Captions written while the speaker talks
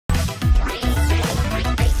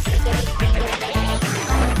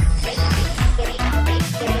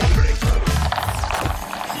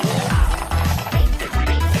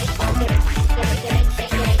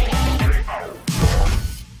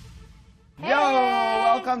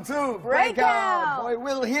welcome to Breakout. Boy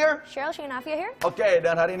Will here. Cheryl Shinafia here. Oke,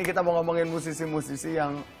 dan hari ini kita mau ngomongin musisi-musisi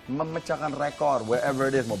yang memecahkan rekor wherever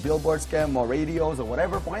it is, mau billboards, mau radios, or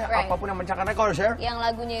whatever, pokoknya apapun yang memecahkan rekor, Sher. Yang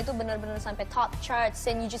lagunya itu benar-benar sampai top charts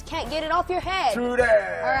and you just can't get it off your head. True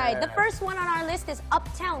that. Alright, the first one on our list is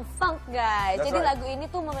Uptown Funk, guys. That's Jadi right. lagu ini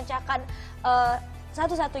tuh memecahkan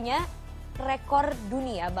satu-satunya rekor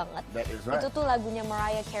dunia banget. That is right. Itu tuh lagunya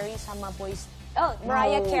Mariah Carey sama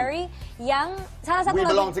Mariah Carey yang salah satu We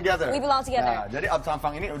lagu Belong Together. We Belong Together. Nah, jadi Uptown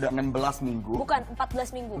Funk ini udah 16 minggu. Bukan,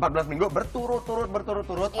 14 minggu. 14 minggu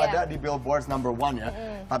berturut-turut ada di Billboard's #1 ya.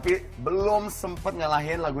 Tapi belum sempet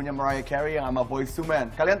ngalahin lagunya Mariah Carey yang sama Boyz II Men.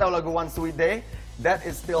 Kalian tahu lagu One Sweet Day? That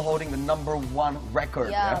is still holding the #1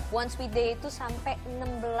 record ya. One Sweet Day itu sampai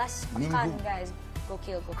 16 pekan, guys.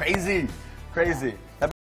 Gokil. Crazy. Tapi